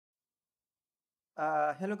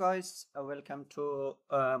Hello guys, welcome to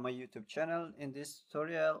my YouTube channel. In this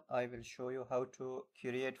tutorial, I will show you how to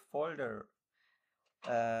create folder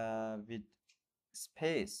with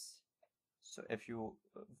space. So if you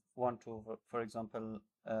want to, for example,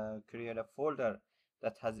 create a folder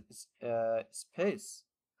that has space,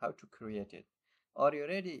 how to create it? Are you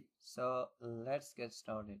ready? So let's get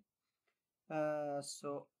started.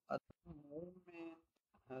 So at the moment,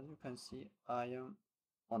 as you can see, I am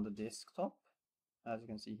on the desktop, as you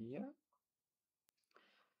can see here.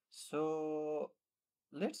 So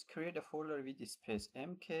let's create a folder with space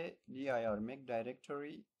mkdir, make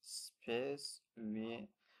directory space v,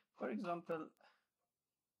 for example,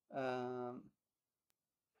 um,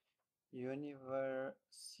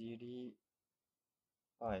 university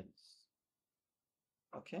files.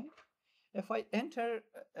 Okay, if I enter,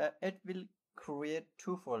 it will create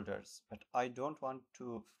two folders, but I don't want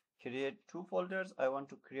to create two folders. I want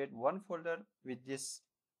to create one folder with this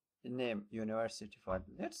name university file.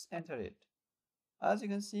 Let's enter it. As you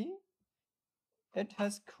can see, it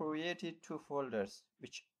has created two folders,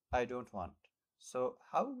 which I don't want. So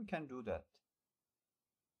how we can do that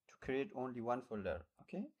to create only one folder?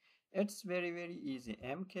 Okay, it's very easy.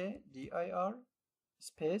 mkdir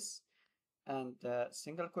space and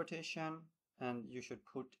single quotation, and you should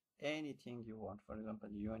put anything you want. For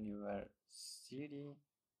example, university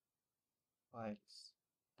files,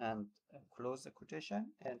 and close the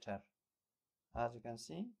quotation, enter. As you can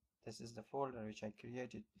see, this is the folder which I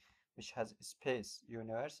created, which has space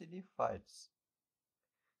university files.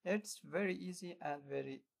 It's very easy and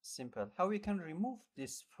very simple. How we can remove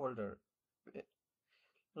this folder?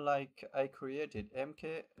 Like I created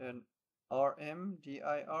mk and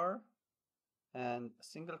rmdir and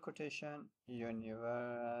single quotation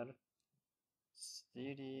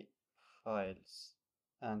university files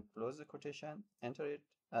and close the quotation, enter it.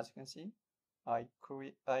 As you can see, I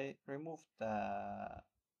removed the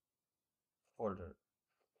folder.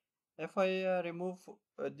 If I remove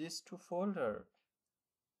these two folder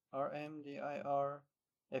rmdir,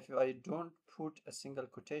 if I don't put a single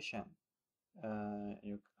quotation,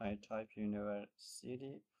 I type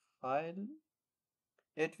university file,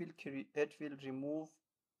 it will remove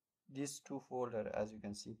these two folder, as you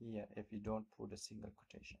can see here, if you don't put a single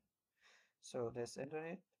quotation. So let's enter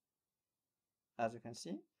it. As you can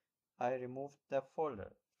see, I removed the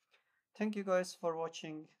folder. Thank you guys for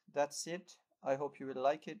watching. That's it. I hope you will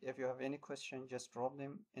like it. If you have any question, just drop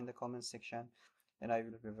them in the comment section and I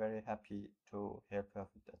will be very happy to help you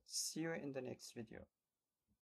out with that. See you in the next video.